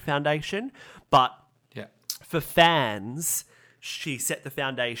widespread foundation, but for fans, she set the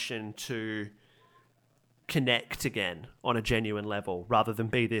foundation to connect again on a genuine level rather than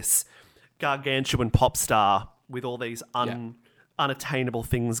be this gargantuan pop star with all these unattainable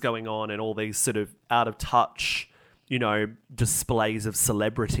things going on and all these sort of out of touch, displays of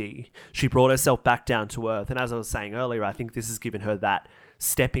celebrity. She brought herself back down to earth. And as I was saying earlier, I think this has given her that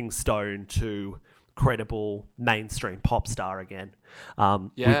stepping stone to credible mainstream pop star again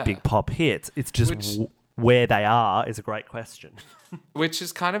with big pop hits. It's just where they are is a great question. Which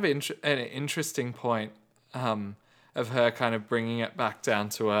is kind of an interesting point of her kind of bringing it back down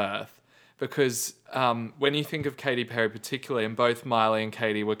to earth. Because when you think of Katy Perry particularly, and both Miley and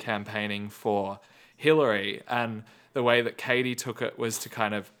Katy were campaigning for Hillary, and the way that Katy took it was to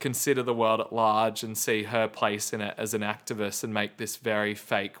kind of consider the world at large and see her place in it as an activist and make this very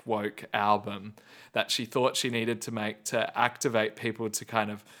fake woke album that she thought she needed to make to activate people to kind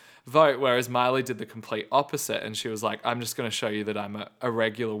of vote, whereas Miley did the complete opposite, and she was like, I'm just going to show you that I'm a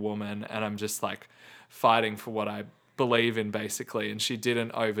regular woman and I'm just fighting for what I believe in, basically, and she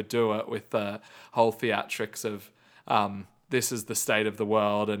didn't overdo it with the whole theatrics of this is the state of the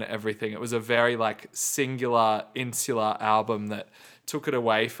world and everything. It was a very like singular, insular album that took it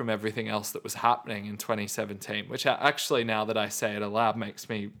away from everything else that was happening in 2017, which actually, now that I say it aloud, makes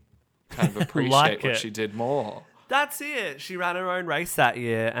me kind of appreciate Like what it. she did more. That's it. She ran her own race that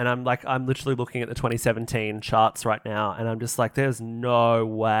year, and I'm literally looking at the 2017 charts right now, and I'm just like, there's no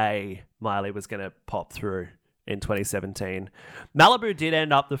way Miley was going to pop through in 2017. Malibu did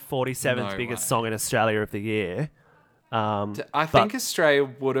end up the 47th No biggest way. song in Australia of the year. I think Australia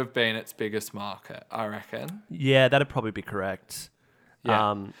would have been its biggest market, I reckon. Yeah, that'd probably be correct.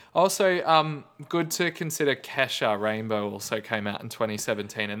 Yeah. Also, good to consider Kesha Rainbow also came out in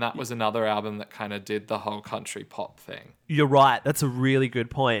 2017, and that was another album that kind of did the whole country pop thing. You're right. That's a really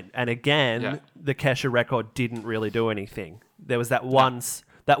good point. And again, Yeah. the Kesha record didn't really do anything. There was that one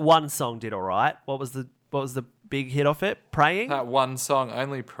song did all right. What was the big hit off it? Praying? That one song,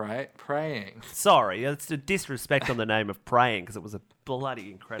 only praying. Sorry, it's a disrespect on the name of Praying because it was a bloody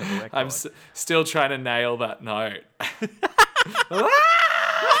incredible record. I'm still trying to nail that note.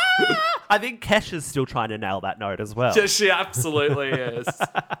 I think Kesha's still trying to nail that note as well. She absolutely is.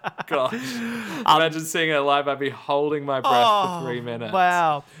 Gosh. Imagine seeing her live. I'd be holding my breath for 3 minutes.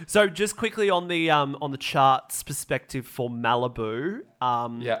 Wow. So just quickly on the charts perspective for Malibu,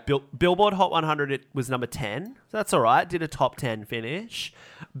 Yeah. Billboard Hot 100 it was number 10. So that's all right. Did a top 10 finish.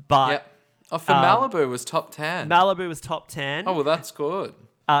 But Yeah. Oh, for Malibu was top 10. Malibu was top 10. Oh, well, that's good.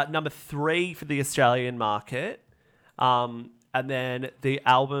 Number 3 for the Australian market. And then the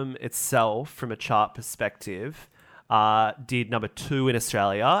album itself, from a chart perspective, did number 2 in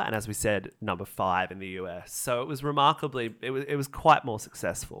Australia, and as we said, number 5 in the US. So it was remarkably, it was quite more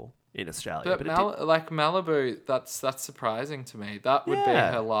successful in Australia. But it did- like Malibu, that's surprising to me. That would be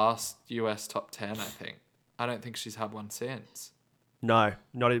Yeah. her last US top 10, I think. I don't think she's had one since. No,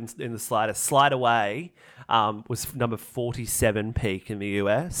 not in the slightest. Slide Away was number 47 peak in the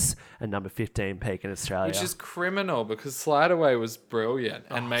US and number 15 peak in Australia. Which is criminal because Slide Away was brilliant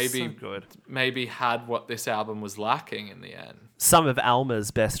and so good. maybe had what this album was lacking in the end. Some of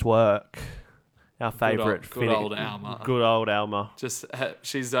Alma's best work. Our favourite. Good old Alma. Good old Alma. Just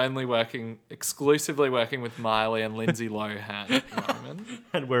she's only exclusively working with Miley and Lindsay Lohan at the moment.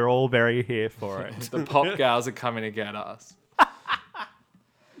 And we're all very here for it. The pop gals are coming to get us.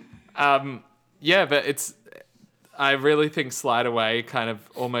 Yeah, but I really think Slide Away kind of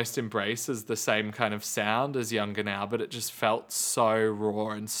almost embraces the same kind of sound as Younger Now, but it just felt so raw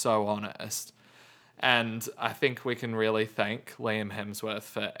and so honest. And I think we can really thank Liam Hemsworth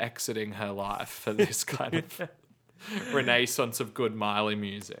for exiting her life for this kind of renaissance of good Miley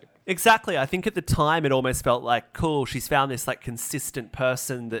music. Exactly. I think at the time it almost felt like, cool, she's found this like consistent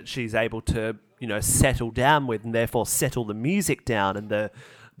person that she's able to, settle down with and therefore settle the music down, and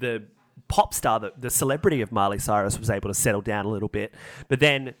the pop star, the celebrity of Miley Cyrus was able to settle down a little bit. But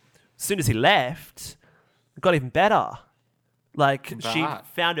then as soon as he left, it got even better. Like she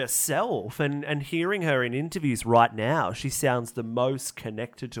found herself, and hearing her in interviews right now, she sounds the most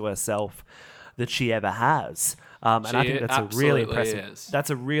connected to herself that she ever has. And I think that's a really impressive. Is.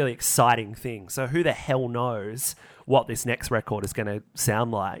 That's a really exciting thing. So who the hell knows what this next record is going to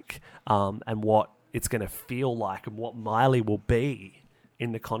sound like, and what it's going to feel like, and what Miley will be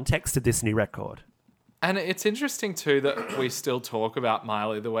in the context of this new record. And it's interesting too that we still talk about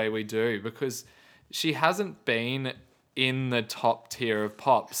Miley the way we do, because she hasn't been in the top tier of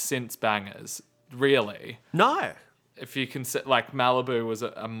pop since Bangers, really. No. If you can say, like, Malibu was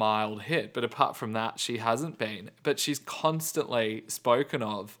a mild hit, but apart from that, she hasn't been. But she's constantly spoken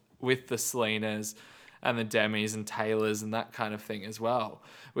of with the Selenas and the Demis and Taylors and that kind of thing as well,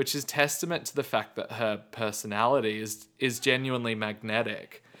 which is testament to the fact that her personality is genuinely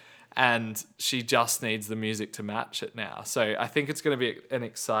magnetic, and she just needs the music to match it now. So I think it's going to be an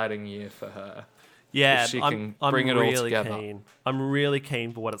exciting year for her. Yeah, if she I'm can bring it all really together. keen. I'm really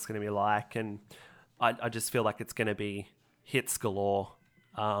keen for what it's going to be like, and I just feel like it's going to be hits galore.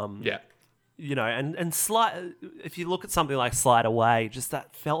 Yeah. And if you look at something like Slide Away, just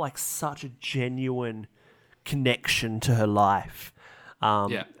that felt like such a genuine connection to her life.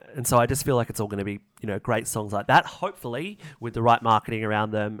 Yeah. And so I just feel like it's all going to be, great songs like that, hopefully with the right marketing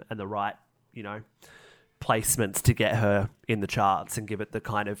around them and the right, placements to get her in the charts and give it the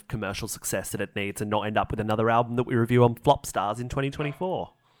kind of commercial success that it needs, and not end up with another album that we review on Flop Stars in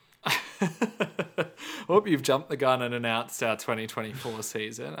 2024. Hope you've jumped the gun and announced our 2024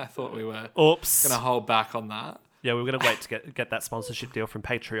 season. I thought we were Oops. going to hold back on that. Yeah, we were going to wait to get that sponsorship deal from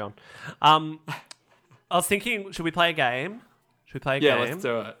Patreon. I was thinking, should we play a game? Should we play a game? Yeah, let's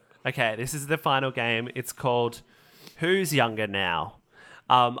do it. Okay, this is the final game. It's called Who's younger now?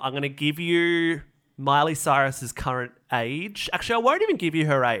 I'm going to give you Miley Cyrus's current age. Actually, I won't even give you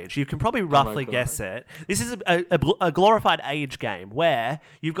her age. You can probably roughly guess it. This is a glorified age game where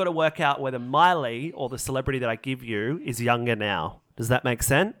you've got to work out whether Miley or the celebrity that I give you is younger now. Does that make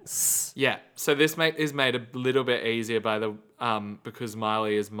sense? Yeah. So this is made a little bit easier by the because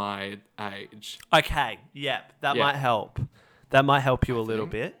Miley is my age. Okay. Yep. That Yeah. might help. That might help you a little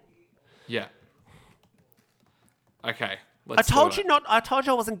bit. Yeah. Okay. I told you not. I told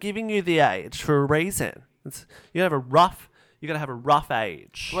you I wasn't giving you the age for a reason. You gotta have a rough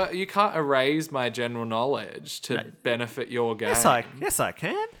age. Well, you can't erase my general knowledge to benefit your game. Yes, I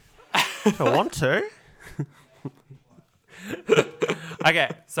can. If I want to. Okay,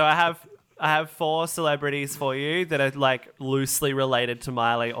 so I have 4 celebrities for you that are like loosely related to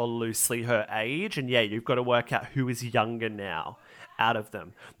Miley or loosely her age, and yeah, you've got to work out who is younger now out of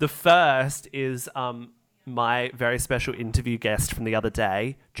them. The first is my very special interview guest from the other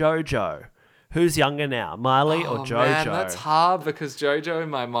day, JoJo. Who's younger now, Miley or JoJo? Man, that's hard because JoJo in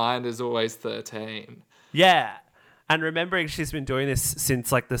my mind is always 13. Yeah. And remembering she's been doing this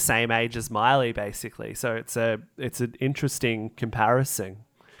since like the same age as Miley, basically. So it's an interesting comparison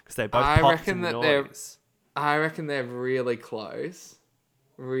because they both popped in noise. I reckon they're really close.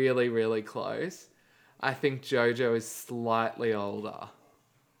 Really, really close. I think JoJo is slightly older.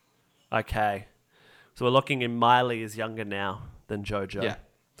 Okay. So we're looking in Miley is younger now than JoJo. Yeah.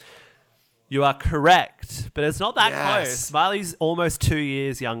 You are correct, but it's not that Yes. close. Miley's almost 2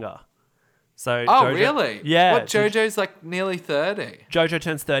 years younger. So Oh, JoJo, really? Yeah. What, JoJo's like nearly 30? JoJo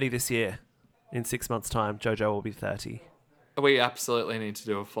turns 30 this year. In 6 months' time, JoJo will be 30. We absolutely need to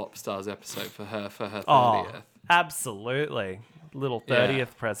do a Flop Stars episode for her 30th. Oh, absolutely. Little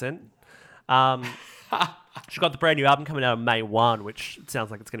 30th present. She's got the brand new album coming out on May 1, which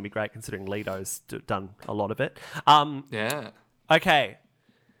sounds like it's going to be great considering Lito's done a lot of it. Yeah. Okay.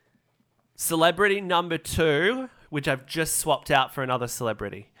 Celebrity number 2, which I've just swapped out for another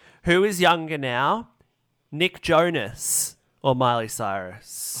celebrity. Who is younger now? Nick Jonas or Miley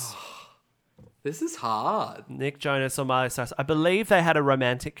Cyrus? This is hard. Nick Jonas or Miley Cyrus. I believe they had a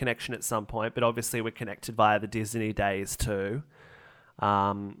romantic connection at some point, but obviously we're connected via the Disney days too.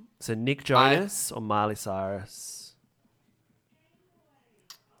 So Nick Jonas or Miley Cyrus?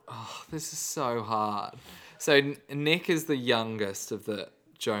 Oh, this is so hard. So Nick is the youngest of the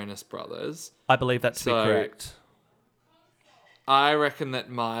Jonas brothers. I believe that to be correct. I reckon that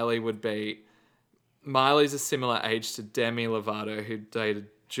Miley's a similar age to Demi Lovato, who dated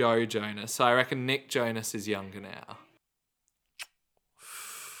Joe Jonas. So I reckon Nick Jonas is younger now.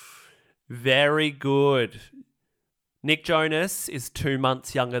 Very good. Nick Jonas is 2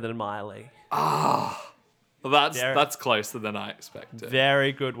 months younger than Miley. Well, that's closer than I expected.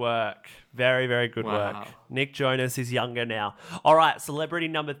 Very good work. Very, very good work. Nick Jonas is younger now. All right, celebrity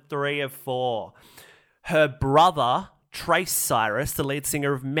number 3 of 4. Her brother, Trace Cyrus, the lead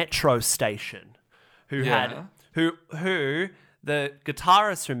singer of Metro Station, who the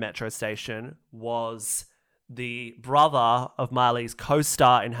guitarist from Metro Station was the brother of Miley's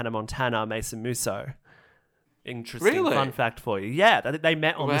co-star in Hannah Montana, Mason Musso. Interesting fun fact for you. Yeah, they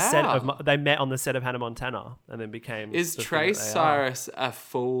met on the set of Hannah Montana and then became. Is Trace Cyrus a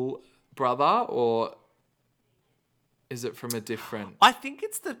full brother or is it from a different? I think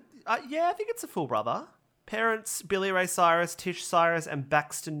it's I think it's a full brother. Parents: Billy Ray Cyrus, Tish Cyrus, and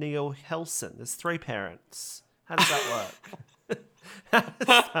Baxter Neil Helson. There's 3 parents. How does that work? How does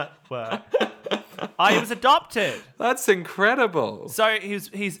that work? He was adopted. That's incredible. So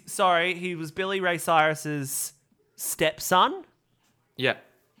he was Billy Ray Cyrus's stepson. Yeah.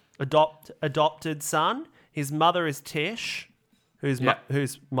 Adopted son. His mother is Tish, who's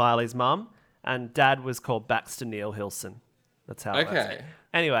Miley's mum, and dad was called Baxter Neil Hilson. That's how it works.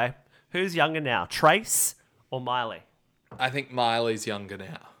 Anyway, who's younger now, Trace or Miley? I think Miley's younger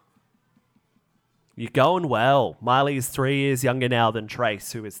now. You're going well. Miley is 3 years younger now than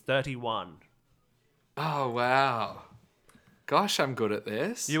Trace, who is 31. Oh, wow. Gosh, I'm good at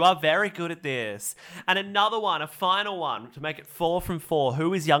this. You are very good at this. And another one, a final one, to make it 4 from 4.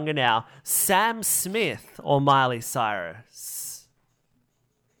 Who is younger now, Sam Smith or Miley Cyrus?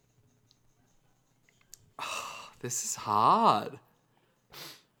 This is hard.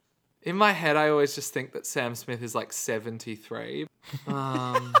 In my head, I always just think that Sam Smith is like 73.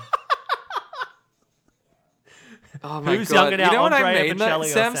 Oh my Who's God. younger now, You know what I Andrea mean? Bocelli or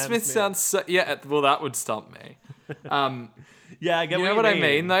Sam Sam Smith Smith? sounds so... Yeah, well, that would stump me. Yeah, I get You know what I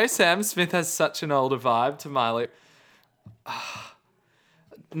mean, though? Sam Smith has such an older vibe to Miley.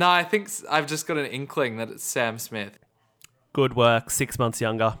 No, I think I've just got an inkling that it's Sam Smith. Good work. 6 months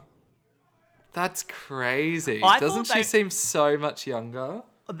younger. That's crazy. I Doesn't thought she they- seem so much younger?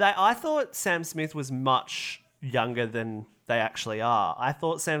 I thought Sam Smith was much younger than they actually are. I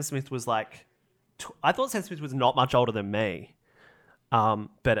thought Sam Smith was not much older than me.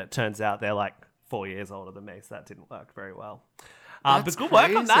 But it turns out they're like 4 years older than me, so that didn't work very well. But That's good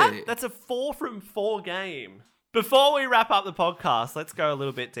work on that. crazy. That's a 4 from 4 game. Before we wrap up the podcast, let's go a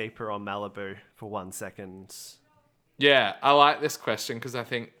little bit deeper on Malibu for 1 second. Yeah, I like this question because I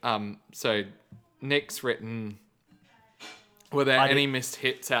think so. Nick's written. Were there any missed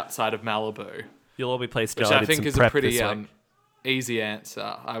hits outside of Malibu? You'll all be pleased to know Which I did think some is a prep pretty this week. easy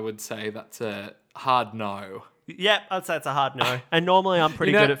answer. I would say that's a hard no. Yep, I'd say it's a hard no. And normally I'm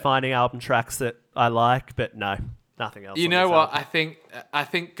pretty You know- good at finding album tracks that I like, but no, nothing else. You on know this what? album. I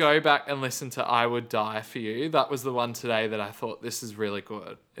think go back and listen to "I Would Die for You." That was the one today that I thought this is really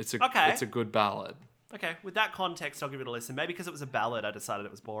good. It's a good ballad. Okay, with that context, I'll give it a listen. Maybe because it was a ballad, I decided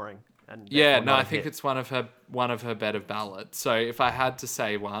it was boring. And Yeah, therefore no, not I a think hit. it's one of her better ballads. So if I had to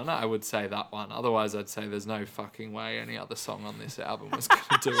say one, I would say that one. Otherwise, I'd say there's no fucking way any other song on this album was going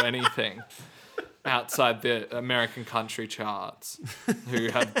to do anything outside the American country charts, who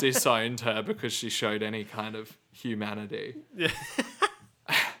have disowned her because she showed any kind of humanity.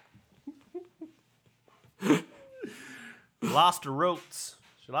 Lost her roots.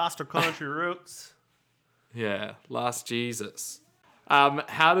 She lost her country roots. Yeah, Last Jesus.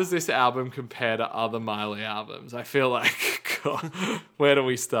 How does this album compare to other Miley albums? I feel like, God, where do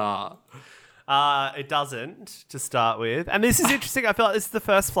we start? It doesn't, to start with. And this is interesting. I feel like this is the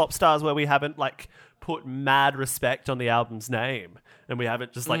first Flop Stars where we haven't like put mad respect on the album's name. And we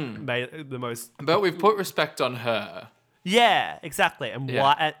haven't just like made the most... But we've put respect on her. Yeah, exactly. And Yeah.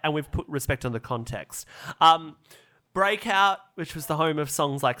 why? And we've put respect on the context. Breakout, which was the home of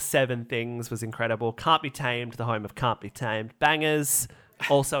songs like Seven Things, was incredible. Can't Be Tamed, the home of Can't Be Tamed. Bangers,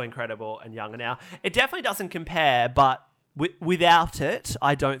 also incredible. And Younger Now. It definitely doesn't compare, but without it,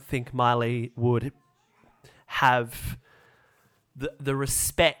 I don't think Miley would have the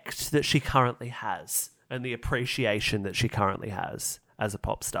respect that she currently has and the appreciation that she currently has as a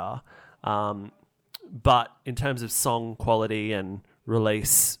pop star. But in terms of song quality and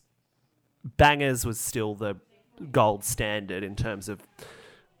release, Bangers was still the gold standard in terms of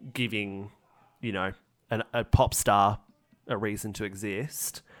giving, a pop star a reason to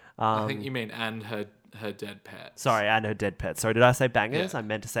exist. I think you mean and her dead pets. Sorry, and her dead pets. Sorry, did I say Bangers? Yeah. I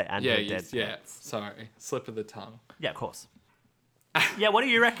meant to say and her dead pets. Yeah, sorry. Slip of the tongue. Yeah, of course. Yeah, what do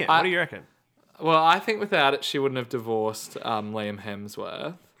you reckon? I- What do you reckon? Well, I think without it, she wouldn't have divorced Liam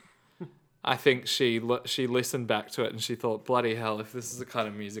Hemsworth. I think she listened back to it and she thought, bloody hell, if this is the kind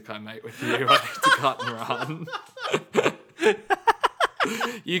of music I make with you, I need to cut and run.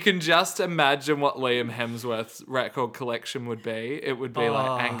 You can just imagine what Liam Hemsworth's record collection would be. It would be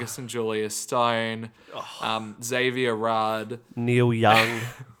like Angus and Julia Stone, Xavier Rudd, Neil Young,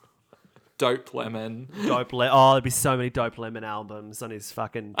 Dope Lemon. there'd be so many Dope Lemon albums on his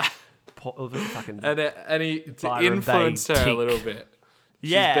fucking And he Byron influenced Bay her a kick. little bit.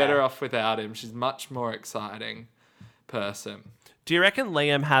 She's Yeah. better off without him. She's much more exciting person. Do you reckon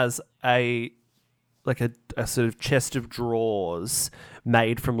Liam has a sort of chest of drawers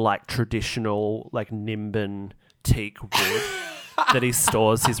made from like traditional like Nimbin teak wood that he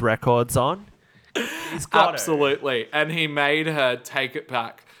stores his records on? He's got it. Absolutely. And he made her take it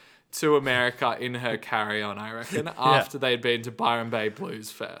back to America in her carry-on, I reckon, after they'd been to Byron Bay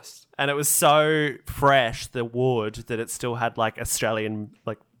Blues Fest. And it was so fresh, the wood, that it still had like Australian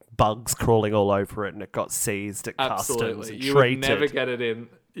like bugs crawling all over it, and it got seized at customs Absolutely. and You would treated. never get it in.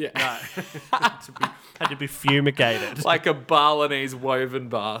 Yeah. Had to be fumigated. Like a Balinese woven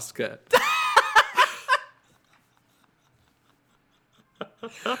basket.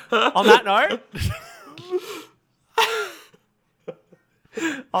 On that note,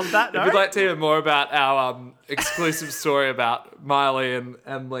 If you'd like to hear more about our exclusive story about Miley and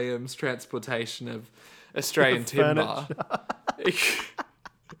Liam's transportation of Australian timber,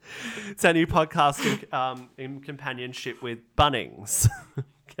 it's our new podcast in companionship with Bunnings.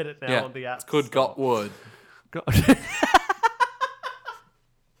 Get it now on the app. it's called Got Wood.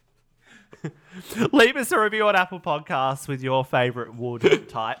 Leave us a review on Apple Podcasts with your favourite wood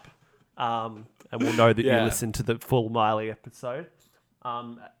type, and we'll know that you Yeah. listened to the full Miley episode.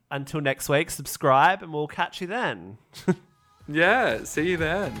 Until next week, subscribe, and we'll catch you then. Yeah, see you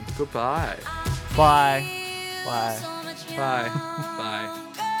then. Goodbye. Bye. Bye. Bye. Bye.